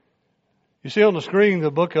You see on the screen the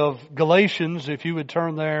book of Galatians. If you would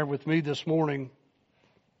turn there with me this morning,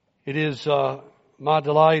 it is my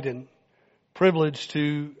delight and privilege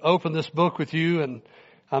to open this book with you, and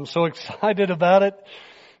I'm so excited about it.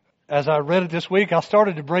 As I read it this week, I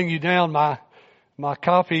started to bring you down my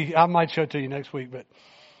copy. I might show it to you next week, but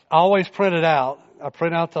I always print it out. I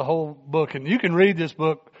print out the whole book, and you can read this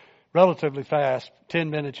book relatively fast. 10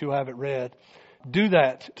 minutes, you'll have it read. Do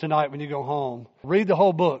that tonight when you go home. Read the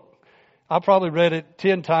whole book. I probably read it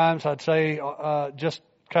 10 times, I'd say, just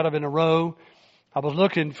kind of in a row. I was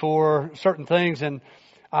looking for certain things, and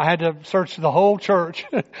I had to search the whole church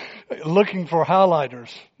looking for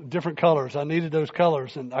highlighters, different colors. I needed those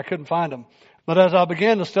colors, and I couldn't find them. But as I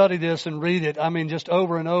began to study this and read it, just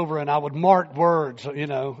over and over, and I would mark words,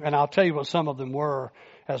 and I'll tell you what some of them were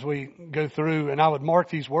as we go through, and I would mark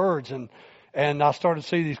these words, and I started to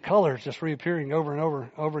see these colors just reappearing over and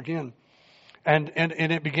over again. And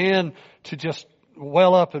it began to just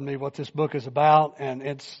well up in me what this book is about, and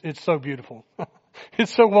it's so beautiful.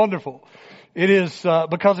 It's so wonderful. It is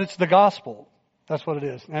because it's the gospel. That's what it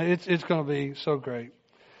is. And it's going to be so great.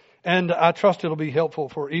 And I trust it'll be helpful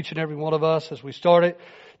for each and every one of us as we start it.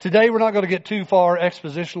 Today we're not going to get too far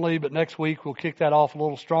expositionally, but next week we'll kick that off a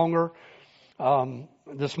little stronger.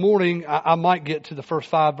 This morning I might get to the first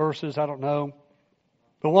 5 verses. I don't know.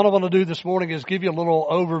 But what I want to do this morning is give you a little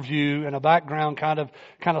overview and a background, kind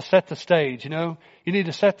of set the stage. You need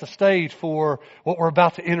to set the stage for what we're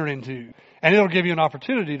about to enter into. And it'll give you an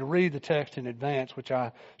opportunity to read the text in advance, which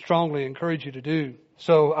I strongly encourage you to do.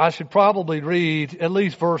 So I should probably read at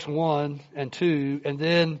least verse 1 and 2, and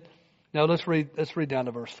then, let's read down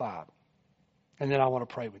to verse 5. And then I want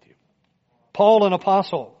to pray with you. Paul, an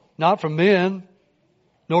apostle, not from men,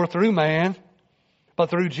 nor through man, but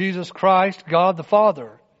through Jesus Christ, God the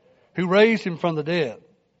Father, who raised him from the dead,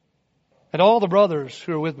 and all the brothers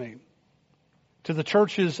who are with me, to the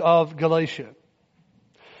churches of Galatia.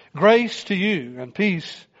 Grace to you and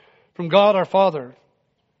peace from God our Father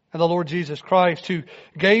and the Lord Jesus Christ, who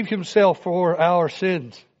gave himself for our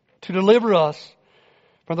sins to deliver us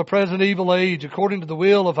from the present evil age, according to the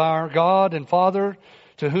will of our God and Father,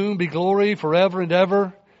 to whom be glory forever and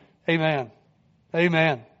ever. Amen.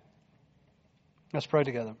 Amen. Let's pray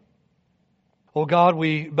together. Oh God,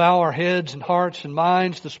 we bow our heads and hearts and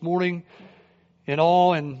minds this morning in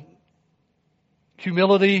awe and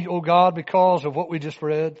humility, oh God, because of what we just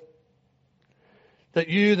read. That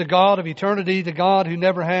you, the God of eternity, the God who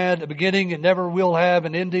never had a beginning and never will have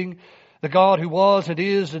an ending, the God who was and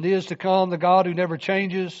is to come, the God who never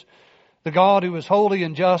changes, the God who is holy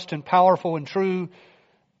and just and powerful and true,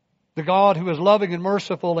 the God who is loving and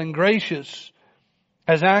merciful and gracious,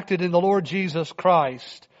 has acted in the Lord Jesus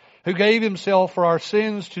Christ, who gave himself for our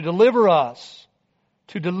sins to deliver us.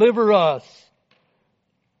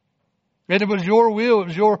 And it was your will, it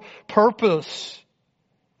was your purpose.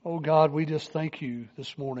 Oh God, we just thank you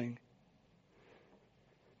this morning.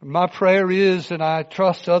 My prayer is, and I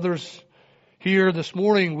trust others here this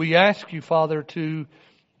morning, we ask you, Father, to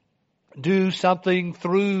do something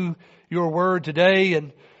through your word today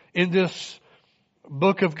and in this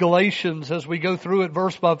book of Galatians as we go through it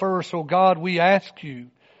verse by verse. Oh God, we ask you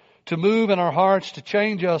to move in our hearts, to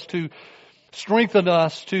change us, to strengthen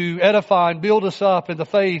us, to edify and build us up in the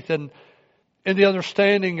faith and in the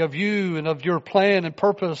understanding of you and of your plan and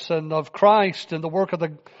purpose and of Christ and the work of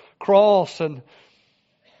the cross and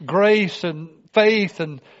grace and faith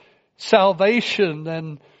and salvation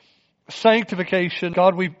and sanctification.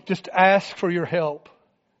 God, we just ask for your help.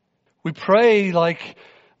 We pray like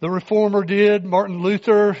the Reformer did, Martin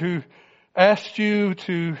Luther, who asked you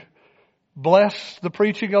to bless the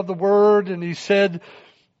preaching of the word, and he said,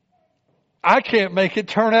 I can't make it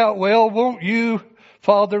turn out well. Won't you,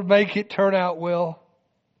 Father, make it turn out well?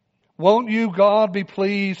 Won't you, God, be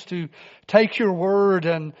pleased to take your word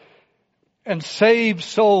and save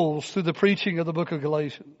souls through the preaching of the book of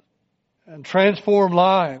Galatians and transform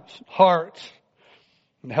lives, hearts,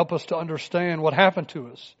 and help us to understand what happened to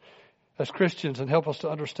us as Christians and help us to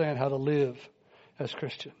understand how to live as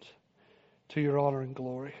Christians to your honor and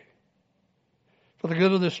glory. For the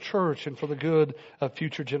good of this church and for the good of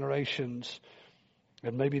future generations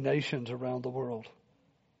and maybe nations around the world.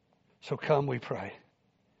 So come, we pray,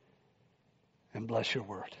 and bless your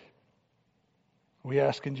word. We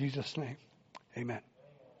ask in Jesus' name. Amen.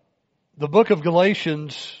 The book of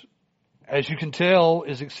Galatians, as you can tell,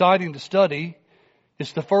 is exciting to study.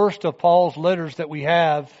 It's the first of Paul's letters that we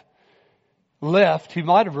have left. He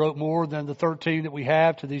might have wrote more than the 13 that we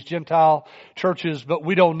have to these Gentile churches, but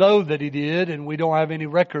we don't know that he did, and we don't have any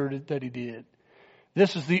record that he did.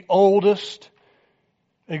 This is the oldest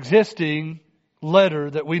existing letter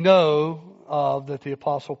that we know of that the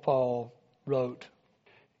Apostle Paul wrote.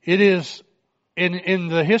 It is, in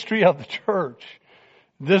the history of the church,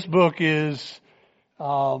 this book is,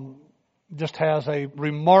 just has a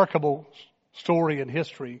remarkable story and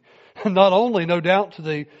history. Not only, no doubt, to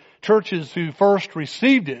the churches who first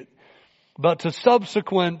received it, but to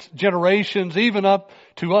subsequent generations, even up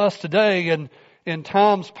to us today. And in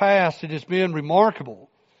times past, it has been remarkable.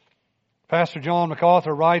 Pastor John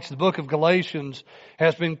MacArthur writes, the book of Galatians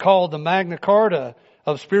has been called the Magna Carta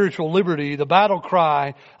of spiritual liberty, the battle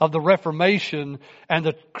cry of the Reformation, and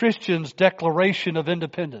the Christian's declaration of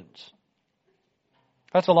independence.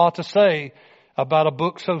 That's a lot to say about a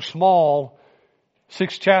book so small.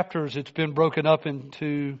 6 chapters, it's been broken up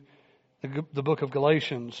into the book of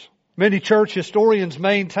Galatians. Many church historians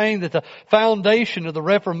maintain that the foundation of the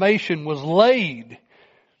Reformation was laid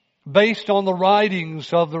based on the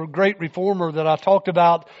writings of the great reformer that I talked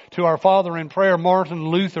about to our father in prayer, Martin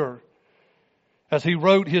Luther, as he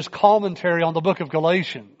wrote his commentary on the book of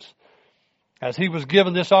Galatians. As he was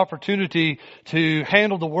given this opportunity to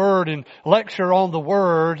handle the Word and lecture on the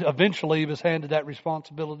Word, eventually he was handed that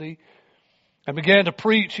responsibility and began to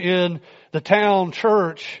preach in the town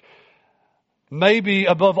church, maybe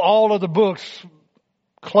above all other books,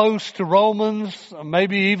 close to Romans,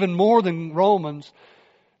 maybe even more than Romans.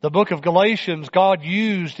 The book of Galatians, God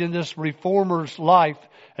used in this reformer's life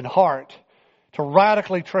and heart to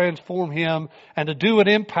radically transform him and to do an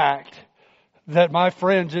impact that, my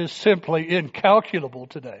friends, is simply incalculable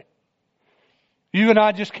today. You and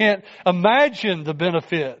I just can't imagine the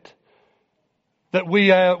benefit that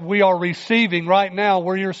we are receiving right now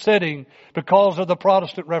where you're sitting because of the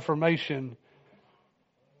Protestant Reformation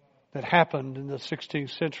that happened in the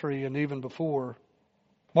 16th century and even before.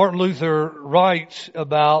 Martin Luther writes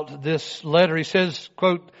about this letter. He says,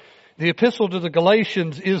 quote, "The epistle to the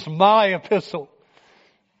Galatians is my epistle."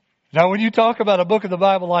 Now, when you talk about a book of the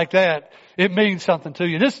Bible like that, it means something to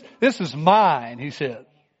you. This is mine, he said.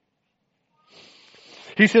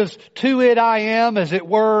 He says, "To it I am, as it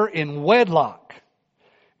were, in wedlock.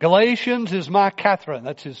 Galatians is my Catherine."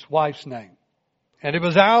 That's his wife's name. And it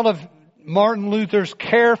was out of Martin Luther's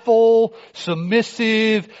careful,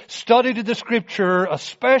 submissive study to the Scripture,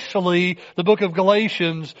 especially the book of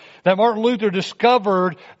Galatians, that Martin Luther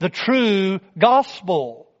discovered the true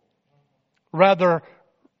gospel. Rather,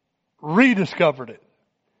 rediscovered it.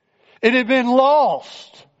 It had been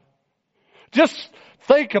lost. Just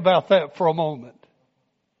think about that for a moment.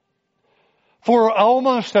 For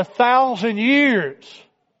almost 1,000 years,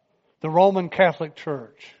 the Roman Catholic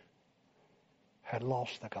Church had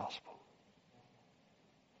lost the gospel.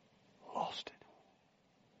 Lost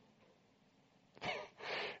it.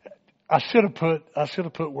 I should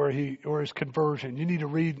have put where his conversion. You need to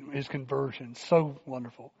read his conversion. So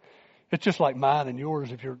wonderful. It's just like mine and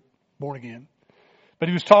yours if you're born again. But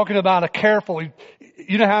he was talking about a careful,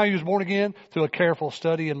 you know how he was born again? Through a careful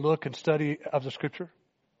study and look and study of the Scripture.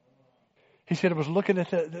 He said, I was looking at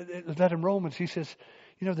that in Romans. He says,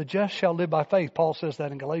 the just shall live by faith. Paul says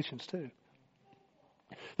that in Galatians too.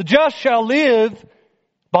 The just shall live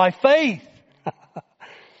by faith.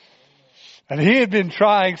 And he had been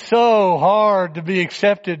trying so hard to be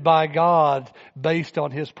accepted by God based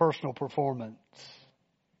on his personal performance.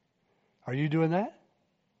 Are you doing that?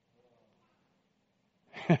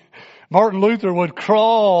 Martin Luther would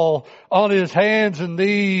crawl on his hands and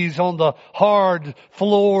knees on the hard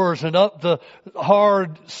floors and up the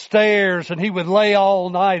hard stairs, and he would lay all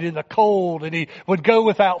night in the cold, and he would go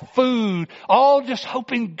without food, all just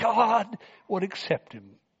hoping God would accept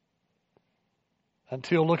him.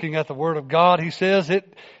 Until looking at the Word of God, he says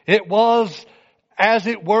it was, as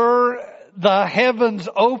it were, the heavens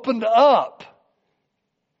opened up.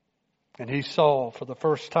 And he saw for the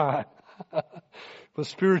first time with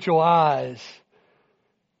spiritual eyes,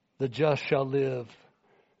 the just shall live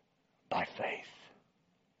by faith.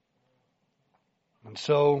 And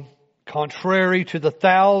so, contrary to the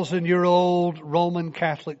 1,000-year-old Roman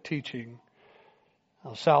Catholic teaching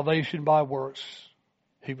of salvation by works,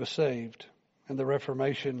 he was saved. And the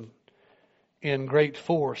Reformation in great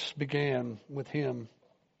force began with him.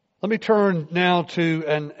 Let me turn now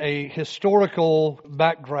to a historical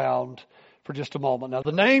background for just a moment. Now,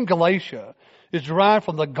 the name Galatia is derived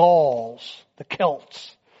from the Gauls, the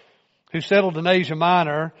Celts, who settled in Asia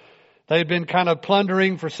Minor. They had been kind of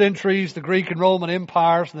plundering for centuries the Greek and Roman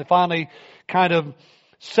empires, and they finally kind of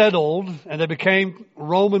settled, and they became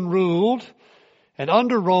Roman ruled. And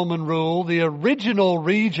under Roman rule, the original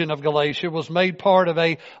region of Galatia was made part of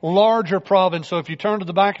a larger province. So if you turn to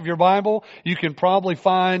the back of your Bible, you can probably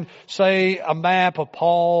find, say, a map of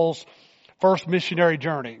Paul's first missionary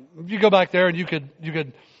journey. If you go back there and you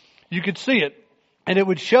could you could see it. And it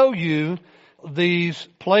would show you these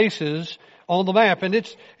places on the map. And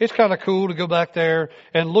it's kind of cool to go back there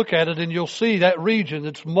and look at it, and you'll see that region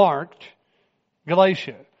that's marked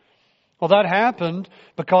Galatia. Well, that happened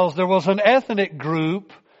because there was an ethnic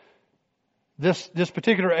group. This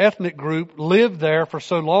particular ethnic group lived there for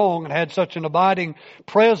so long and had such an abiding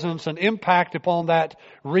presence and impact upon that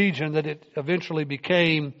region that it eventually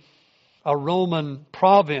became a Roman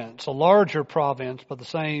province, a larger province by the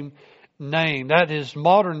same name. That is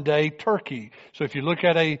modern day Turkey. So if you look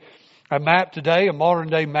at a map today, a modern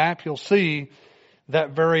day map, you'll see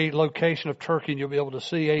that very location of Turkey, and you'll be able to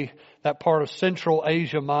see that part of Central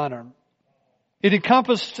Asia Minor. It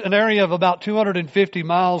encompassed an area of about 250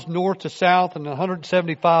 miles north to south and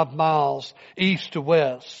 175 miles east to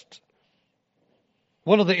west.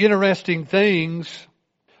 One of the interesting things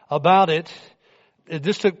about it,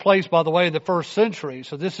 this took place, by the way, in the first century.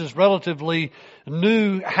 So this is relatively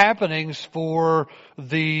new happenings for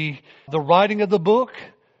the writing of the book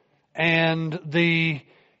and the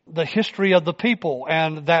history of the people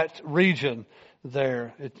and that region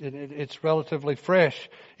there. It's relatively fresh,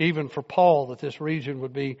 even for Paul, that this region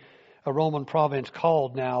would be a Roman province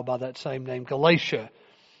called now by that same name, Galatia.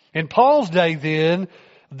 In Paul's day then,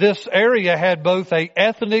 this area had both a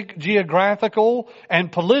ethnic, geographical,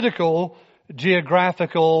 and political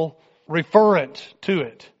geographical referent to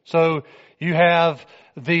it. So you have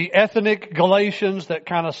the ethnic Galatians that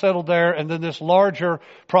kind of settled there, and then this larger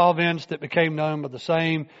province that became known by the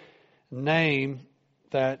same name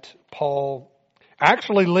that Paul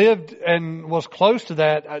actually lived and was close to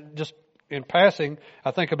that. Just in passing,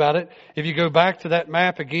 I think about it. If you go back to that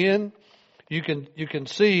map again, you can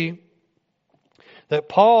see that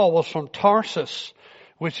Paul was from Tarsus,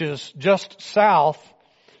 which is just south.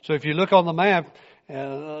 So if you look on the map,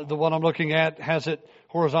 the one I'm looking at has it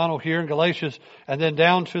horizontal here in Galatians, and then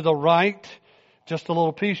down to the right, just a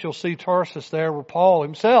little piece, you'll see Tarsus there, where Paul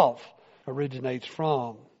himself originates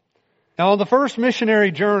from. Now, on the first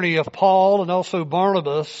missionary journey of Paul and also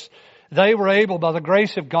Barnabas, they were able, by the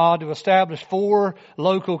grace of God, to establish 4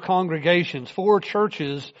 local congregations, 4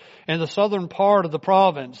 churches in the southern part of the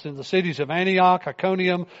province, in the cities of Antioch,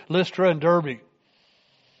 Iconium, Lystra, and Derbe.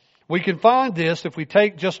 We can find this if we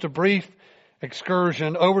take just a brief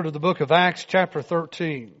excursion over to the book of Acts chapter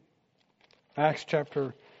 13. Acts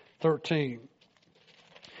chapter 13.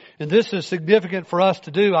 And this is significant for us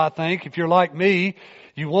to do, I think. If you're like me,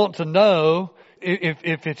 you want to know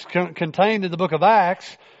if it's contained in the book of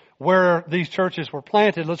Acts where these churches were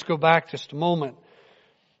planted. Let's go back just a moment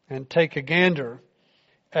and take a gander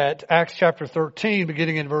at Acts chapter 13,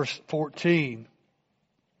 beginning in verse 14.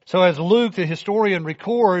 So as Luke, the historian,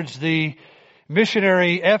 records the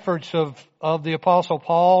missionary efforts of the Apostle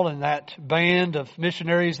Paul and that band of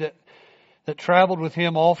missionaries that traveled with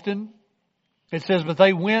him often, it says, but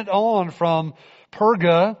they went on from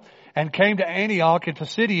Perga and came to Antioch in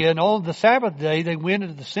Pisidia, and on the Sabbath day they went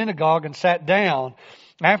into the synagogue and sat down.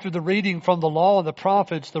 After the reading from the law and the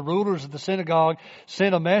prophets, the rulers of the synagogue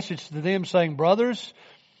sent a message to them saying, brothers,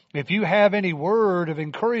 if you have any word of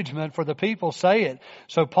encouragement for the people, say it.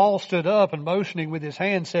 So Paul stood up and motioning with his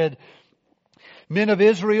hand said, men of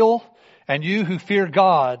Israel, and you who fear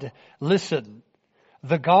God, listen.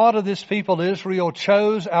 The God of this people Israel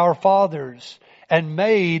chose our fathers and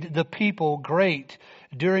made the people great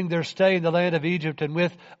during their stay in the land of Egypt, and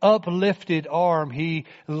with uplifted arm he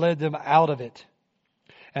led them out of it.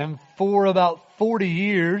 And for about 40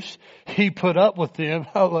 years he put up with them.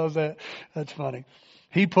 I love that. That's funny.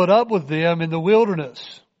 He put up with them in the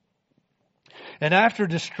wilderness. And after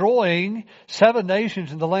destroying 7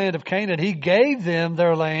 nations in the land of Canaan, he gave them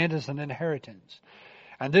their land as an inheritance.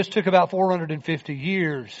 And this took about 450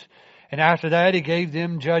 years. And after that, he gave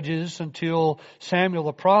them judges until Samuel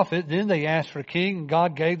the prophet. Then they asked for a king, and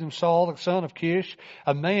God gave them Saul, the son of Kish,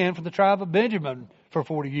 a man from the tribe of Benjamin, for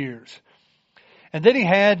 40 years. And then he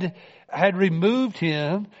had removed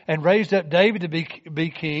him and raised up David to be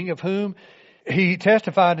king, of whom he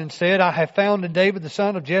testified and said, I have found in David the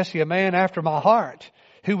son of Jesse a man after my heart,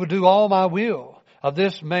 who will do all my will. Of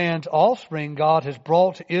this man's offspring, God has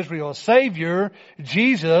brought to Israel a Savior,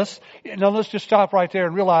 Jesus. Now let's just stop right there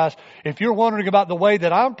and realize, if you're wondering about the way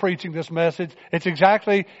that I'm preaching this message, it's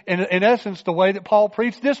exactly, in essence, the way that Paul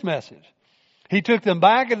preached this message. He took them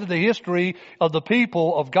back into the history of the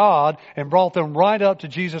people of God and brought them right up to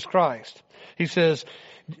Jesus Christ. He says,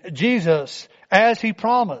 Jesus, as he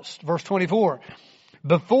promised, verse 24,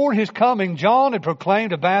 before his coming, John had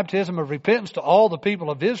proclaimed a baptism of repentance to all the people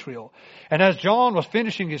of Israel. And as John was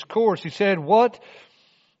finishing his course, he said, what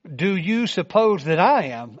do you suppose that I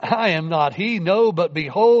am? I am not he. No, but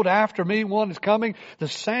behold, after me one is coming, the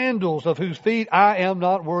sandals of whose feet I am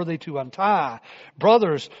not worthy to untie.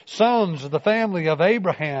 Brothers, sons of the family of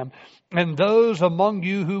Abraham, and those among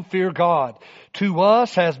you who fear God, to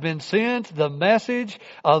us has been sent the message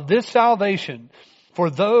of this salvation for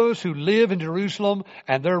those who live in Jerusalem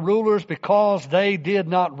and their rulers, because they did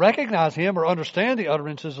not recognize him or understand the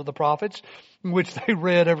utterances of the prophets, which they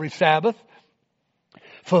read every Sabbath,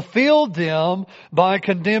 fulfilled them by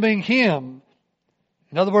condemning him.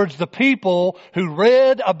 In other words, the people who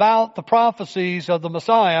read about the prophecies of the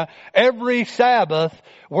Messiah every Sabbath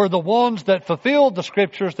were the ones that fulfilled the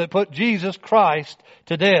scriptures that put Jesus Christ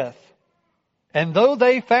to death. And though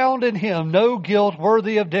they found in him no guilt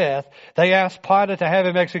worthy of death, they asked Pilate to have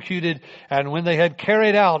him executed. And when they had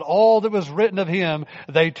carried out all that was written of him,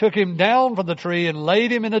 they took him down from the tree and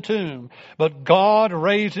laid him in a tomb. But God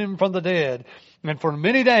raised him from the dead. And for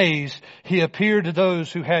many days he appeared to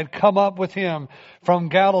those who had come up with him from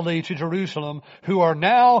Galilee to Jerusalem, who are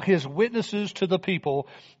now his witnesses to the people.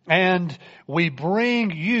 And we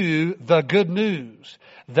bring you the good news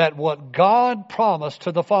that what God promised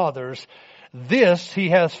to the fathers, this he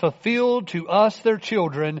has fulfilled to us their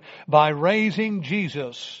children by raising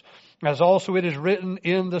Jesus. As also it is written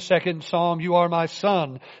in the second Psalm, you are my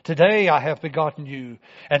son. Today I have begotten you.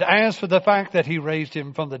 And as for the fact that he raised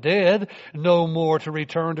him from the dead, no more to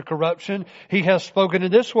return to corruption, he has spoken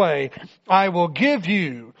in this way, I will give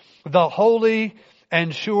you the holy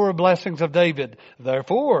and sure blessings of David.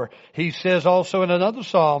 Therefore, he says also in another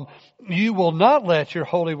Psalm, you will not let your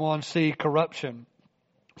Holy One see corruption.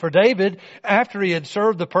 For David, after he had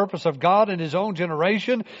served the purpose of God in his own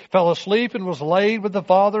generation, fell asleep and was laid with the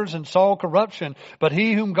fathers and saw corruption. But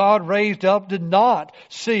he whom God raised up did not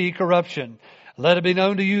see corruption. Let it be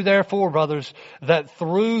known to you, therefore, brothers, that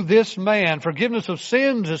through this man forgiveness of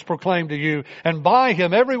sins is proclaimed to you, and by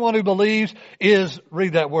him everyone who believes is,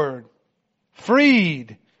 read that word,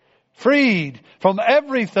 freed from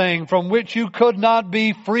everything from which you could not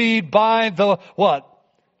be freed by the what?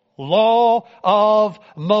 Law of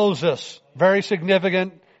Moses. Very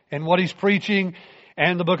significant in what he's preaching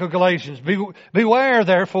and the book of Galatians. Beware,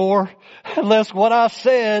 therefore, lest what is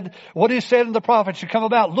said in the prophets should come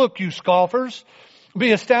about. Look, you scoffers,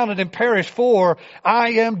 be astounded and perish, for I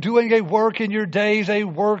am doing a work in your days, a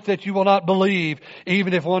work that you will not believe,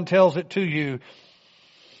 even if one tells it to you.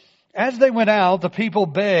 As they went out, the people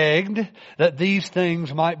begged that these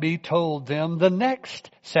things might be told them the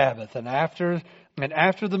next Sabbath. And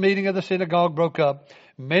after the meeting of the synagogue broke up,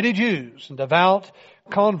 many Jews and devout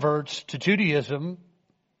converts to Judaism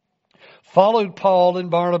followed Paul and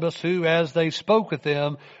Barnabas, who, as they spoke with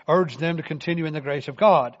them, urged them to continue in the grace of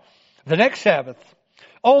God. The next Sabbath,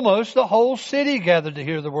 almost the whole city gathered to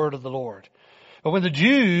hear the word of the Lord. But when the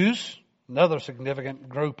Jews, another significant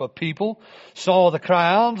group of people, saw the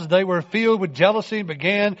crowds, they were filled with jealousy and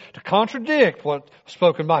began to contradict what was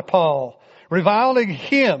spoken by Paul, reviling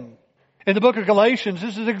him. In the book of Galatians,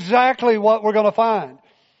 this is exactly what we're going to find.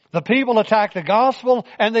 The people attack the gospel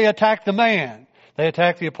and they attack the man. They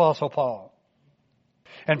attack the apostle Paul.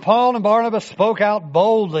 And Paul and Barnabas spoke out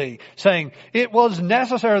boldly, saying, it was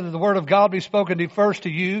necessary that the word of God be spoken first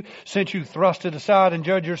to you, since you thrust it aside and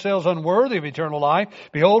judge yourselves unworthy of eternal life.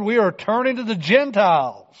 Behold, we are turning to the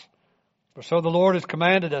Gentiles. For so the Lord has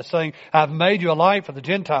commanded us, saying, I've made you a light for the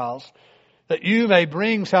Gentiles, that you may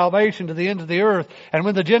bring salvation to the ends of the earth. And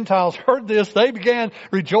when the Gentiles heard this, they began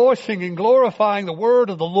rejoicing and glorifying the word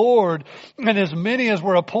of the Lord. And as many as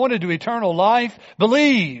were appointed to eternal life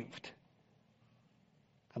believed.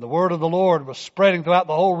 And the word of the Lord was spreading throughout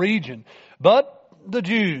the whole region. But the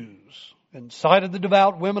Jews incited the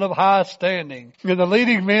devout women of high standing and the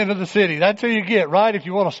leading men of the city. That's who you get, right? If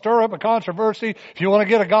you want to stir up a controversy, if you want to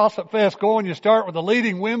get a gossip fest going, you start with the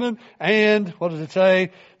leading women and, what does it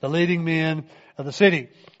say? The leading men of the city.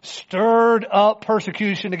 Stirred up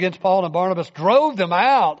persecution against Paul and Barnabas, drove them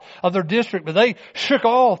out of their district, but they shook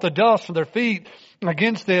off the dust from their feet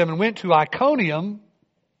against them and went to Iconium.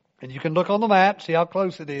 And you can look on the map, see how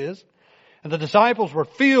close it is. And the disciples were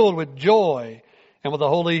filled with joy and with the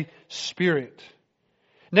Holy Spirit.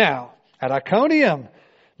 Now, at Iconium,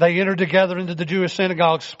 they entered together into the Jewish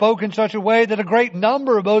synagogue, spoke in such a way that a great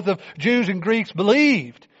number both of Jews and Greeks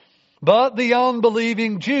believed. But the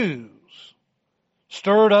unbelieving Jews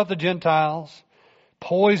stirred up the Gentiles,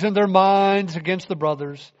 poisoned their minds against the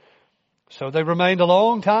brothers. So they remained a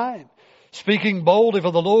long time, speaking boldly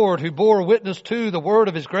for the Lord, who bore witness to the word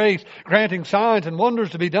of his grace, granting signs and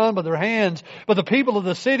wonders to be done by their hands. But the people of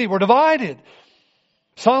the city were divided.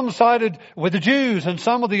 Some sided with the Jews and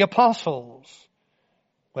some with the apostles.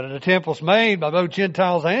 When an attempt was made by both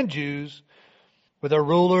Gentiles and Jews with their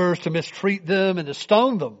rulers to mistreat them and to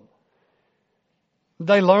stone them,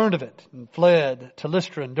 they learned of it and fled to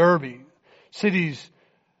Lystra and Derbe, cities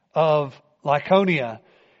of Lycaonia,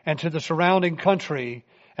 and to the surrounding country,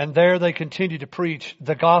 and there they continued to preach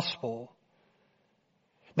the gospel.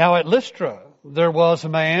 Now at Lystra there was a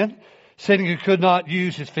man sitting who could not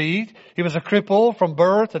use his feet. He was a cripple from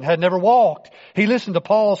birth and had never walked. He listened to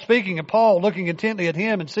Paul speaking, and Paul, looking intently at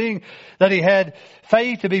him and seeing that he had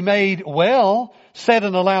faith to be made well, said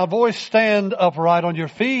in a loud voice, "Stand upright on your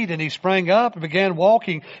feet." And he sprang up and began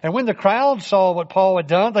walking. And when the crowd saw what Paul had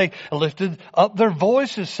done, they lifted up their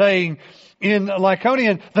voices, saying in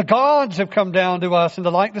Lycaonian, "The gods have come down to us in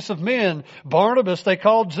the likeness of men." Barnabas they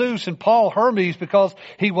called Zeus, and Paul Hermes, because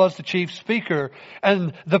he was the chief speaker.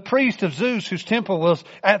 And the priest of Zeus, whose temple was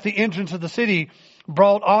at the entrance of the city,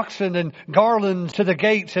 brought oxen and garlands to the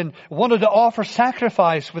gates and wanted to offer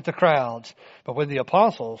sacrifice with the crowds. But when the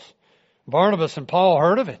apostles, Barnabas and Paul,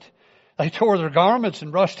 heard of it, they tore their garments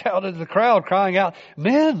and rushed out into the crowd, crying out,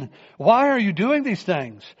 "Men, why are you doing these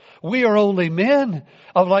things? We are only men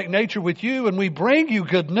of like nature with you, and we bring you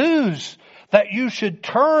good news, that you should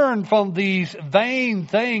turn from these vain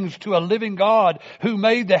things to a living God who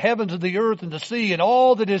made the heavens and the earth and the sea and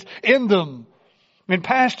all that is in them. In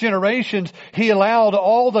past generations, He allowed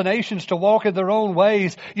all the nations to walk in their own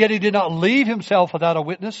ways, yet He did not leave Himself without a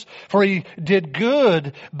witness, for He did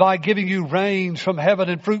good by giving you rains from heaven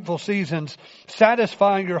and fruitful seasons,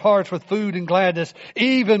 satisfying your hearts with food and gladness.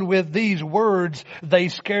 Even with these words, they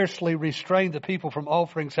scarcely restrained the people from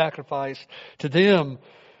offering sacrifice to them.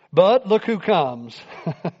 But look who comes."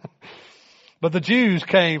 But the Jews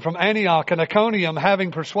came from Antioch and Iconium,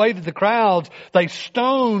 having persuaded the crowds. They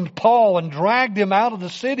stoned Paul and dragged him out of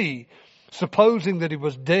the city, supposing that he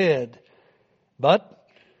was dead. But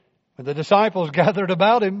when the disciples gathered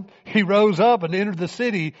about him, he rose up and entered the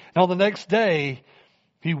city. And on the next day,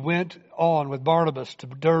 he went on with Barnabas to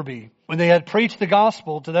Derbe. When they had preached the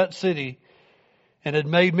gospel to that city and had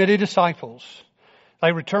made many disciples,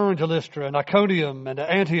 they returned to Lystra and Iconium and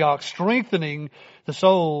to Antioch, strengthening the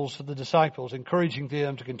souls of the disciples, encouraging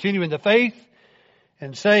them to continue in the faith,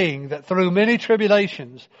 and saying that through many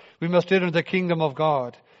tribulations we must enter the kingdom of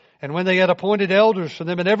God. And when they had appointed elders for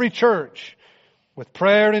them in every church, with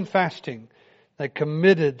prayer and fasting, they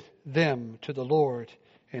committed them to the Lord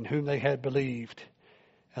in whom they had believed.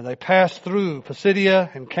 And they passed through Pisidia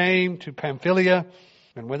and came to Pamphylia.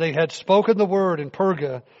 And when they had spoken the word in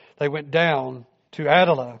Perga, they went down to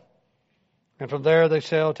Attila, and from there they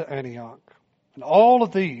sailed to Antioch. And all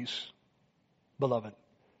of these, beloved,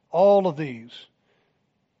 all of these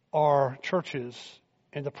are churches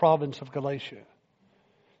in the province of Galatia.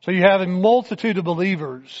 So you have a multitude of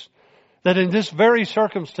believers that in this very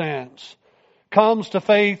circumstance comes to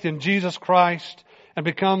faith in Jesus Christ and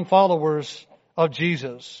become followers of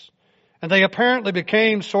Jesus. And they apparently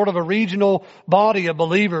became sort of a regional body of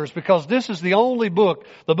believers, because this is the only book,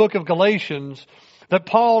 the book of Galatians, that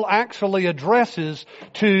Paul actually addresses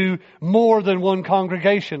to more than one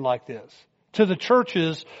congregation like this. To the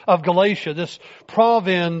churches of Galatia, this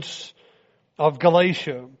province of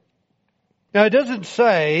Galatia. Now it doesn't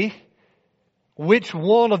say which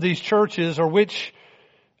one of these churches or which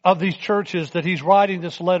of these churches that he's writing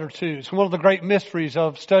this letter to. It's one of the great mysteries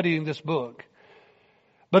of studying this book.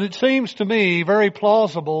 But it seems to me very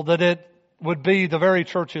plausible that it would be the very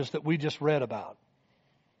churches that we just read about.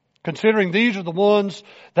 Considering these are the ones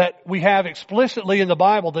that we have explicitly in the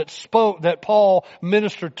Bible that Paul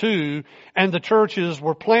ministered to, and the churches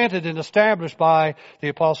were planted and established by the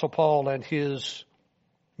Apostle Paul and his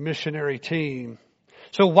missionary team.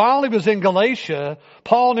 So while he was in Galatia,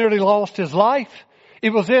 Paul nearly lost his life.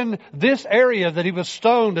 It was in this area that he was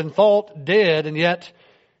stoned and thought dead, and yet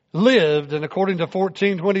lived. And according to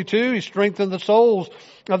 14:22, he strengthened the souls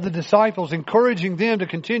of the disciples, encouraging them to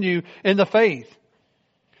continue in the faith.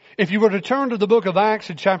 If you were to turn to the book of Acts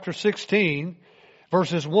in chapter 16,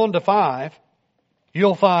 verses 1 to 5,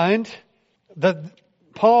 you'll find that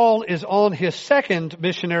Paul is on his second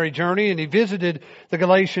missionary journey, and he visited the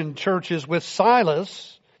Galatian churches with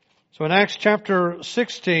Silas. So in Acts chapter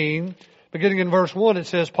 16, beginning in verse 1, it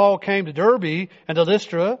says, Paul came to Derbe and to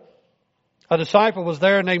Lystra. A disciple was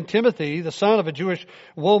there named Timothy, the son of a Jewish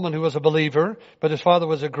woman who was a believer, but his father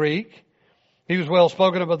was a Greek. He was well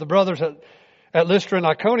spoken of by the brothers at Lystra and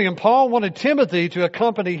Iconium. Paul wanted Timothy to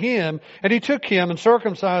accompany him, and he took him and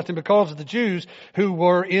circumcised him because of the Jews who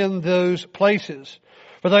were in those places.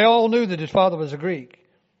 For they all knew that his father was a Greek.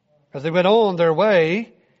 As they went on their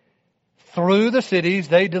way through the cities,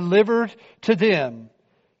 they delivered to them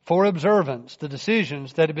for observance the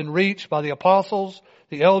decisions that had been reached by the apostles,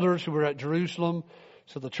 the elders who were at Jerusalem.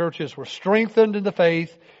 So the churches were strengthened in the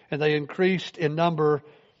faith and they increased in number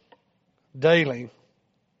daily.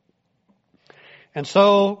 And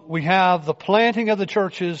so we have the planting of the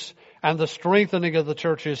churches and the strengthening of the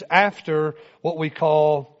churches after what we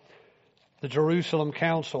call the Jerusalem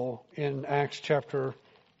Council in Acts chapter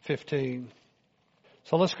 15.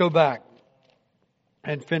 So let's go back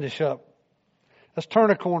and finish up. Let's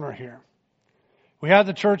turn a corner here. We have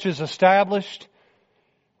the churches established.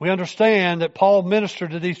 We understand that Paul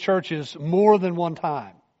ministered to these churches more than one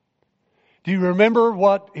time. Do you remember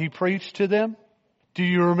what he preached to them? Do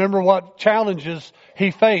you remember what challenges he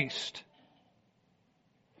faced?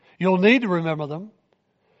 You'll need to remember them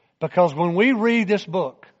because when we read this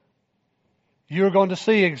book, you're going to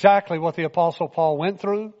see exactly what the Apostle Paul went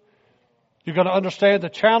through. You're going to understand the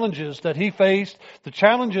challenges that he faced, the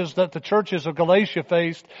challenges that the churches of Galatia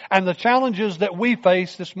faced, and the challenges that we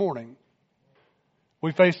face this morning.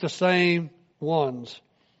 We face the same ones.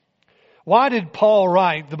 Why did Paul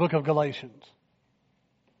write the book of Galatians?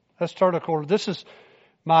 Let's turn a corner. This is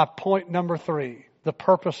my point number 3, the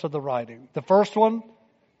purpose of the writing. The first one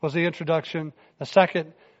was the introduction. The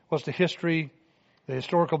second was the history, the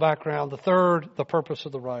historical background. The third, the purpose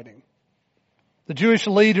of the writing. The Jewish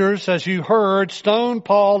leaders, as you heard, stoned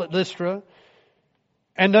Paul at Lystra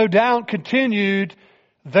and no doubt continued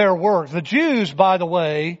their work. The Jews, by the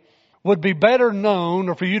way, would be better known,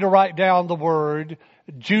 or for you to write down the word,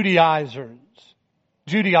 Judaizers.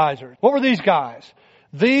 Judaizers. What were these guys?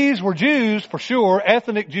 These were Jews, for sure,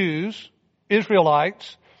 ethnic Jews,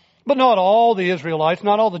 Israelites, but not all the Israelites,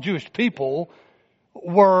 not all the Jewish people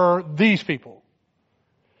were these people.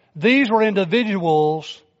 These were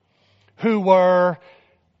individuals who were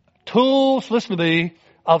tools, listen to me,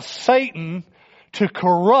 of Satan to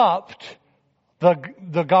corrupt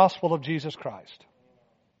the gospel of Jesus Christ.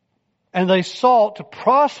 And they sought to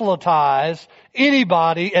proselytize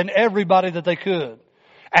anybody and everybody that they could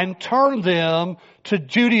and turn them to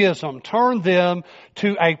Judaism, turn them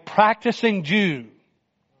to a practicing Jew.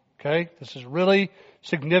 Okay? This is really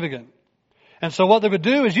significant. And so what they would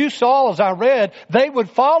do, as you saw, as I read, they would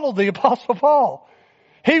follow the Apostle Paul.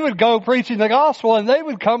 He would go preaching the gospel and they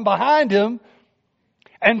would come behind him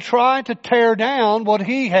and try to tear down what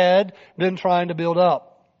he had been trying to build up.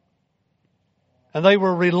 And they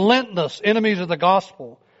were relentless enemies of the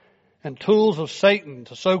gospel and tools of Satan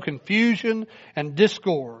to sow confusion and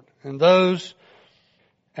discord in those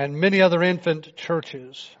and many other infant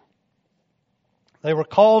churches. They were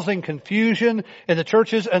causing confusion in the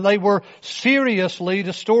churches and they were seriously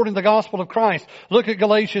distorting the gospel of Christ. Look at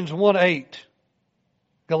Galatians 1:8.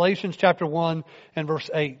 Galatians chapter 1 and verse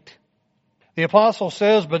 8. The apostle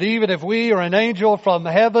says, "But even if we or an angel from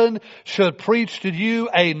heaven should preach to you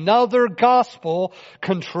another gospel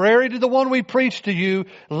contrary to the one we preach to you,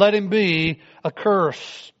 let him be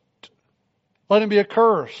accursed." Let him be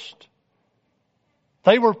accursed.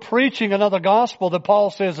 They were preaching another gospel that Paul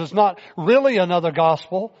says is not really another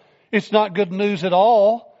gospel. It's not good news at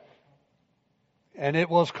all. And it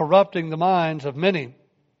was corrupting the minds of many.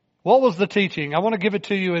 What was the teaching? I want to give it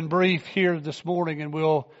to you in brief here this morning, and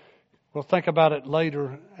we'll think about it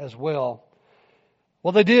later as well.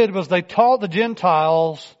 What they did was they taught the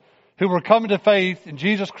Gentiles who were coming to faith in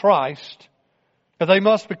Jesus Christ that they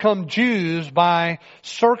must become Jews by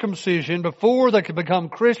circumcision before they could become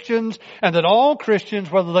Christians, and that all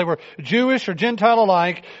Christians, whether they were Jewish or Gentile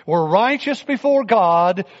alike, were righteous before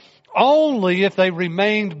God only if they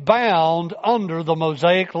remained bound under the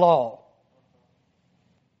Mosaic law.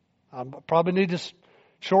 I probably need to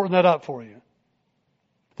shorten that up for you.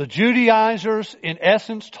 The Judaizers, in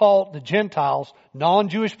essence, taught the Gentiles,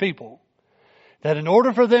 non-Jewish people, that in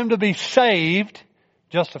order for them to be saved,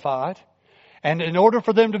 justified, and in order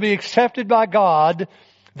for them to be accepted by God,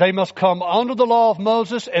 they must come under the law of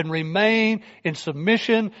Moses and remain in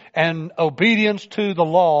submission and obedience to the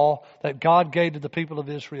law that God gave to the people of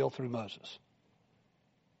Israel through Moses.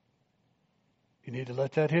 You need to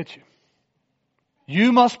let that hit you.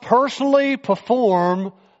 You must personally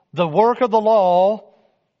perform the work of the law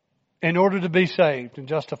in order to be saved and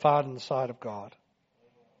justified in the sight of God.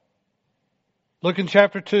 Look in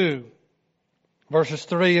chapter 2, verses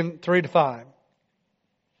 3 to 5.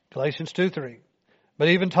 Galatians 2:3. "But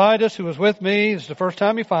even Titus, who was with me," this is the first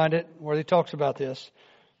time you find it where he talks about this,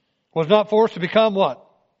 "was not forced to become" what?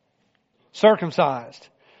 Circumcised.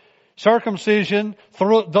 Circumcision,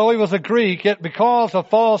 though he was a Greek, yet because of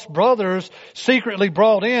false brothers secretly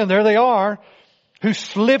brought in, there they are, who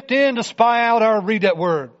slipped in to spy out read that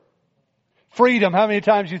word. Freedom. How many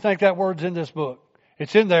times do you think that word's in this book?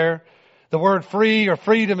 It's in there. The word free or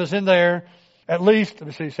freedom is in there at least, let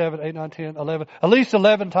me see, 7, 8, 9, 10, 11, at least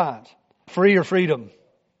 11 times. Free or freedom.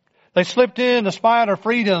 They slipped in the spirit of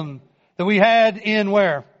freedom that we had in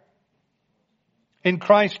where? In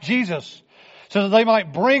Christ Jesus. So that they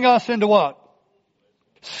might bring us into what?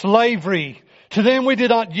 Slavery. To them we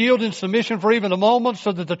did not yield in submission for even a moment,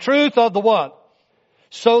 so that the truth of the what?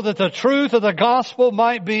 So that the truth of the gospel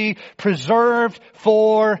might be preserved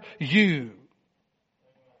for you.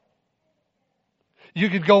 You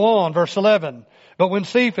could go on, verse 11. But when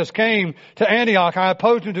Cephas came to Antioch, I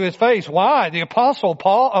opposed him to his face. Why? The apostle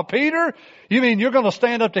Peter? You mean you're going to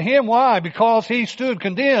stand up to him? Why? Because he stood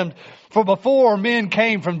condemned. For before men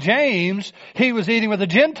came from James, he was eating with the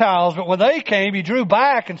Gentiles. But when they came, he drew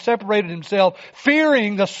back and separated himself,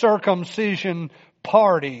 fearing the circumcision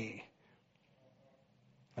party.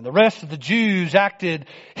 And the rest of the Jews acted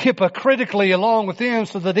hypocritically along with them,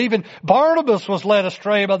 so that even Barnabas was led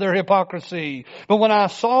astray by their hypocrisy. But when I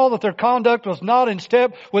saw that their conduct was not in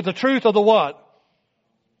step with the truth of the what?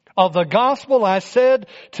 Of the gospel, I said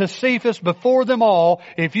to Cephas before them all,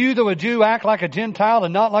 if you, though a Jew, act like a Gentile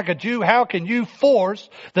and not like a Jew, how can you force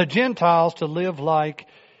the Gentiles to live like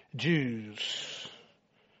Jews?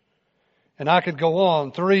 And I could go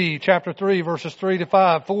on. Chapter 3, verses 3 to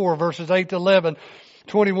 5, 4, verses 8 to 11,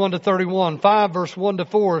 21 to 31, 5 verse 1 to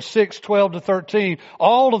 4, 6, 12 to 13.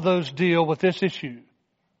 All of those deal with this issue,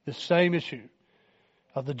 this same issue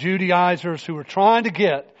of the Judaizers who were trying to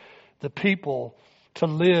get the people to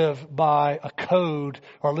live by a code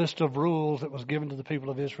or list of rules that was given to the people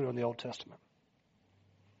of Israel in the Old Testament.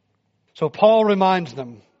 So Paul reminds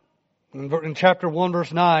them in chapter 1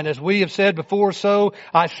 verse 9, as we have said before, so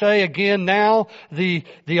I say again now, the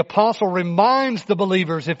apostle reminds the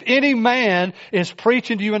believers, if any man is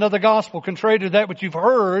preaching to you another gospel contrary to that which you've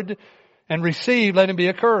heard and received, let him be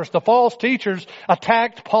accursed. The false teachers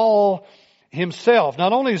attacked Paul himself,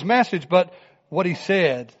 not only his message, but what he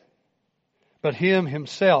said, but him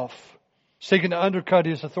himself, seeking to undercut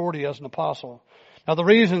his authority as an apostle. Now the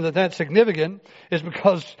reason that that's significant is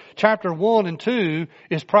because chapter 1 and 2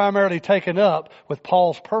 is primarily taken up with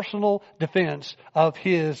Paul's personal defense of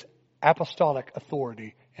his apostolic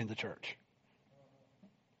authority in the church.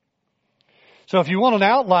 So if you want an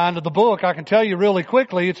outline of the book, I can tell you really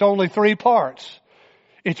quickly, it's only 3 parts.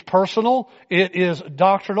 It's personal, it is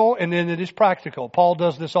doctrinal, and then it is practical. Paul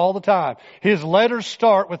does this all the time. His letters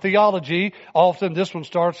start with theology. Often this one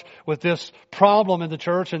starts with this problem in the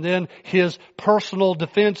church, and then his personal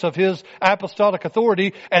defense of his apostolic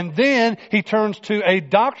authority. And then he turns to a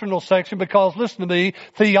doctrinal section because, listen to me,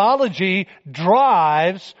 theology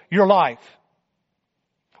drives your life.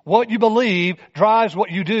 What you believe drives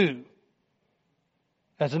what you do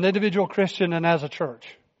as an individual Christian and as a church.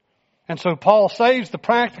 And so Paul saves the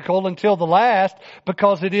practical until the last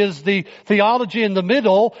because it is the theology in the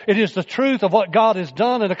middle. It is the truth of what God has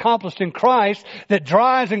done and accomplished in Christ that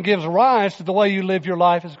drives and gives rise to the way you live your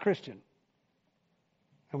life as a Christian.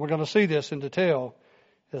 And we're going to see this in detail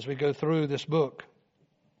as we go through this book.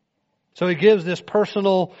 So he gives this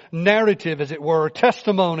personal narrative, as it were,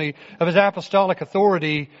 testimony of his apostolic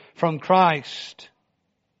authority from Christ.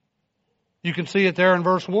 You can see it there in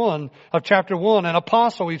verse 1 of chapter 1. An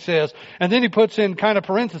apostle, he says. And then he puts in kind of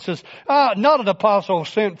parenthesis, not an apostle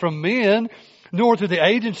sent from men, nor through the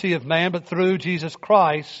agency of man, but through Jesus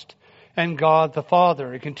Christ and God the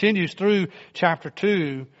Father. He continues through chapter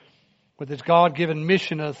 2 with his God-given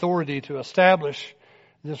mission and authority to establish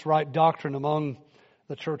this right doctrine among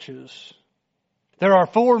the churches. There are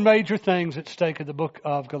 4 major things at stake in the book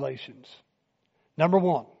of Galatians. Number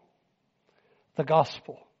 1, the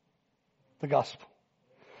gospel. The gospel.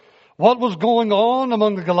 What was going on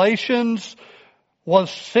among the Galatians was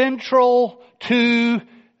central to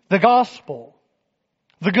the gospel.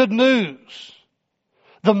 The good news.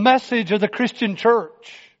 The message of the Christian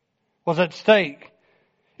church was at stake.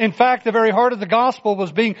 In fact, the very heart of the gospel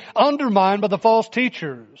was being undermined by the false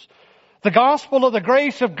teachers. The gospel of the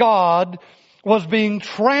grace of God was being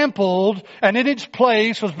trampled, and in its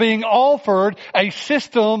place was being offered a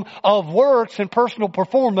system of works and personal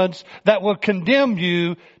performance that would condemn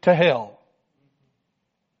you to hell.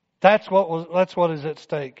 That's what is at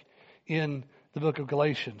stake in the book of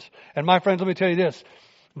Galatians. And my friends, let me tell you this.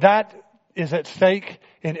 That is at stake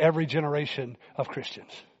in every generation of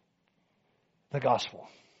Christians. The gospel.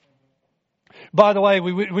 By the way,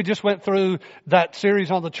 we just went through that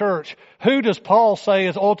series on the church. Who does Paul say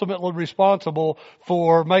is ultimately responsible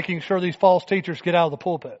for making sure these false teachers get out of the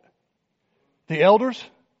pulpit? The elders?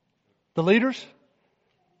 The leaders?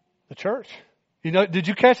 The church? You know, did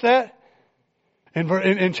you catch that?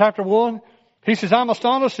 In chapter 1? He says, I'm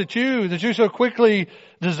astonished at you that you so quickly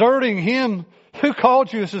deserting Him who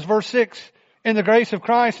called you, this is verse 6, in the grace of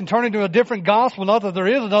Christ and turning to a different gospel. Not that there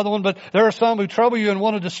is another one, but there are some who trouble you and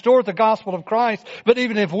want to distort the gospel of Christ. But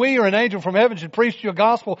even if we or an angel from heaven should preach to you a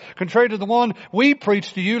gospel contrary to the one we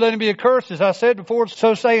preach to you, let him be accursed. As I said before,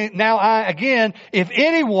 so say now I again, if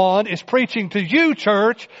anyone is preaching to you,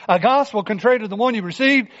 church, a gospel contrary to the one you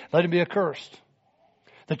received, let him be accursed.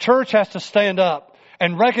 The church has to stand up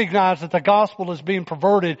and recognize that the gospel is being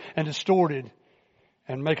perverted and distorted,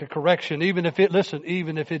 and make a correction, even if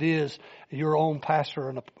it is your own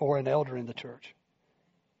pastor or an elder in the church.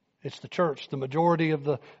 It's the church. The majority of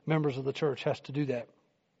the members of the church has to do that.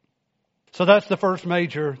 So that's the first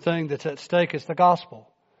major thing that's at stake. It's the gospel.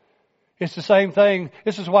 It's the same thing.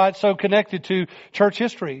 This is why it's so connected to church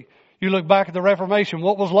history. You look back at the Reformation,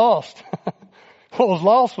 what was lost? What was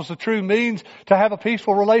lost was the true means to have a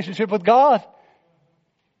peaceful relationship with God.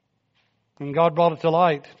 And God brought it to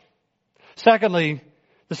light. Secondly,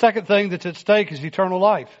 the second thing that's at stake is eternal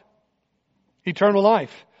life. Eternal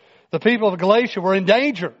life. The people of Galatia were in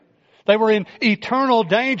danger. They were in eternal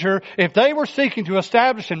danger if they were seeking to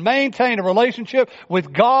establish and maintain a relationship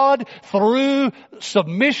with God through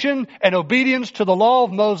submission and obedience to the law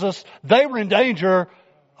of Moses. They were in danger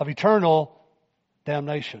of eternal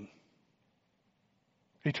damnation.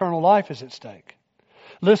 Eternal life is at stake.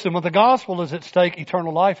 Listen, when the gospel is at stake,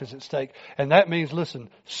 eternal life is at stake. And that means, listen,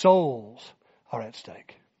 souls are at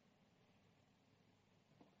stake.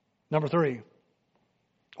 Number 3,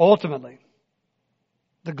 ultimately,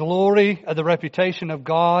 the glory of the reputation of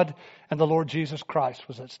God and the Lord Jesus Christ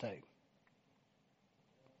was at stake.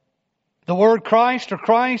 The word Christ or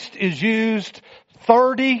Christ is used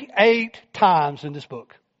 38 times in this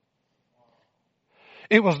book.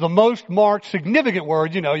 It was the most marked, significant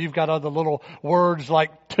word. You know, you've got other little words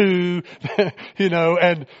like to,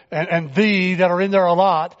 and thee that are in there a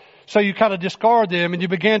lot. So you kind of discard them and you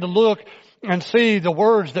began to look and see the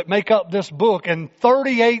words that make up this book. And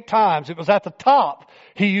 38 times, it was at the top,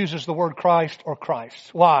 he uses the word Christ or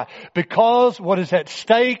Christ. Why? Because what is at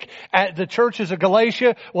stake at the churches of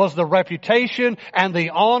Galatia was the reputation and the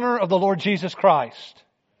honor of the Lord Jesus Christ.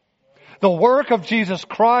 The work of Jesus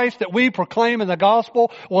Christ that we proclaim in the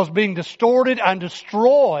gospel was being distorted and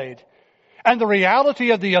destroyed. And the reality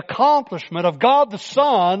of the accomplishment of God the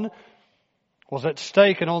Son was at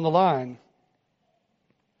stake and on the line.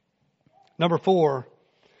 Number 4,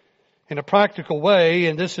 in a practical way,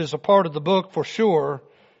 and this is a part of the book for sure,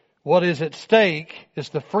 what is at stake is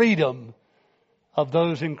the freedom of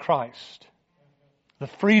those in Christ. The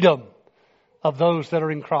freedom of those that are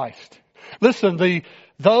in Christ. Listen,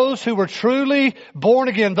 those who were truly born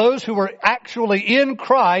again, those who were actually in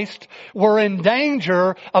Christ, were in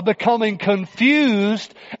danger of becoming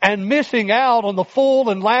confused and missing out on the full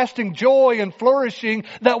and lasting joy and flourishing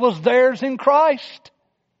that was theirs in Christ.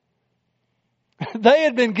 They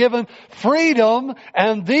had been given freedom,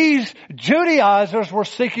 and these Judaizers were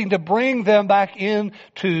seeking to bring them back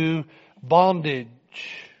into bondage.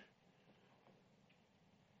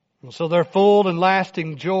 And so their full and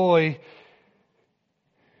lasting joy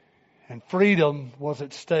and freedom was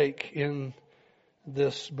at stake in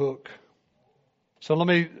this book. So let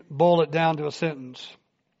me boil it down to a sentence.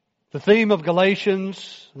 The theme of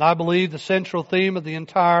Galatians, and I believe the central theme of the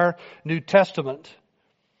entire New Testament,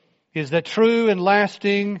 is that true and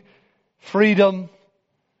lasting freedom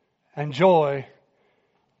and joy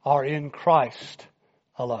are in Christ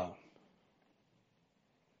alone.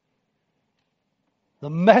 The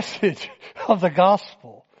message of the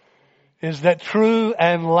gospel is that true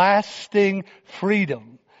and lasting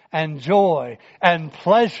freedom and joy and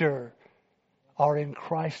pleasure are in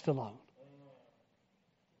Christ alone.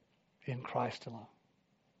 In Christ alone.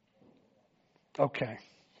 Okay,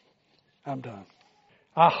 I'm done.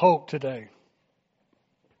 I hope today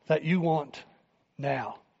that you want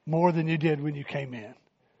now, more than you did when you came in,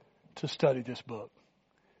 to study this book.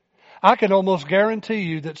 I can almost guarantee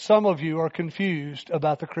you that some of you are confused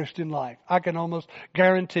about the Christian life. I can almost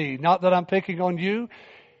guarantee, not that I'm picking on you,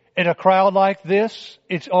 in a crowd like this,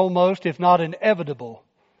 it's almost, if not inevitable,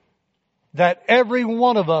 that every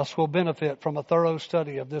one of us will benefit from a thorough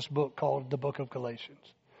study of this book called the Book of Galatians.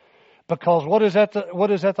 Because what is at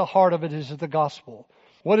the heart of it is the gospel.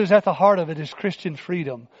 What is at the heart of it is Christian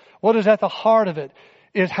freedom. What is at the heart of it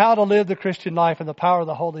is how to live the Christian life in the power of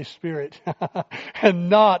the Holy Spirit and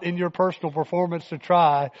not in your personal performance to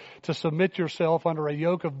try to submit yourself under a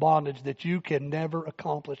yoke of bondage that you can never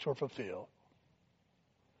accomplish or fulfill.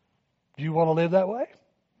 Do you want to live that way?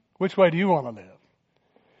 Which way do you want to live?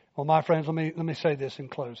 Well, my friends, let me say this in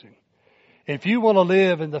closing. If you want to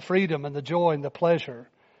live in the freedom and the joy and the pleasure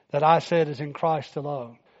that I said is in Christ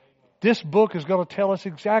alone. This book is going to tell us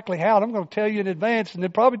exactly how. And I'm going to tell you in advance and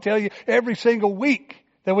then probably tell you every single week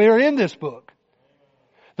that we are in this book.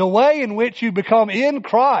 The way in which you become in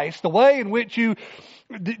Christ, the way in which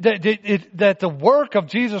that the work of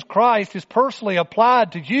Jesus Christ is personally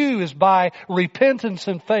applied to you is by repentance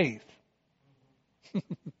and faith.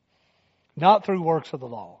 Not through works of the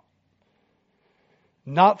law.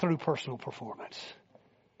 Not through personal performance.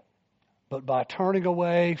 But by turning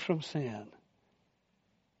away from sin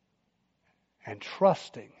and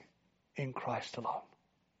trusting in Christ alone.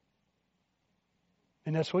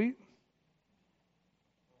 Isn't that sweet?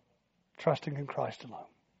 Trusting in Christ alone.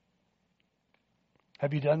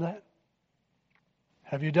 Have you done that?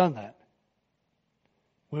 Have you done that?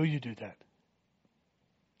 Will you do that?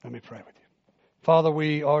 Let me pray with you. Father,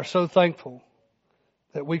 we are so thankful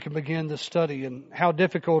that we can begin this study, and how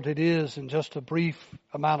difficult it is in just a brief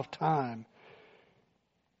amount of time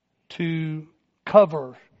to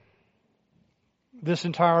cover this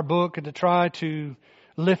entire book and to try to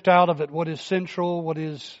lift out of it what is central, what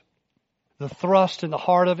is the thrust and the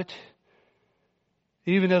heart of it.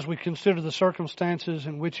 Even as we consider the circumstances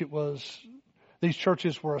in which these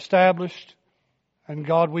churches were established, and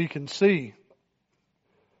God, we can see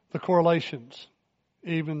the correlations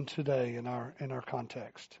even today in our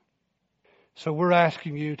context. So we're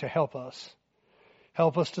asking you to help us.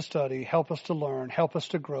 Help us to study, help us to learn, help us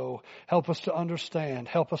to grow, help us to understand,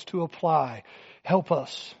 help us to apply. Help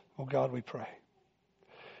us, oh God, we pray.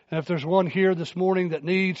 And if there's one here this morning that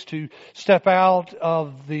needs to step out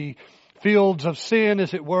of the fields of sin,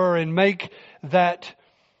 as it were, and make that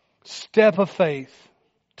step of faith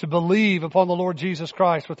to believe upon the Lord Jesus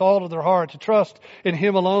Christ with all of their heart, to trust in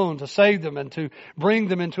Him alone, to save them and to bring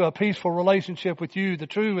them into a peaceful relationship with you, the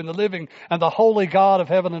true and the living and the holy God of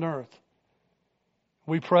heaven and earth,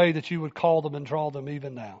 we pray that you would call them and draw them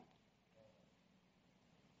even now.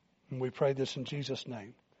 And we pray this in Jesus'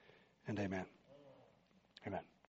 name, and amen. Amen.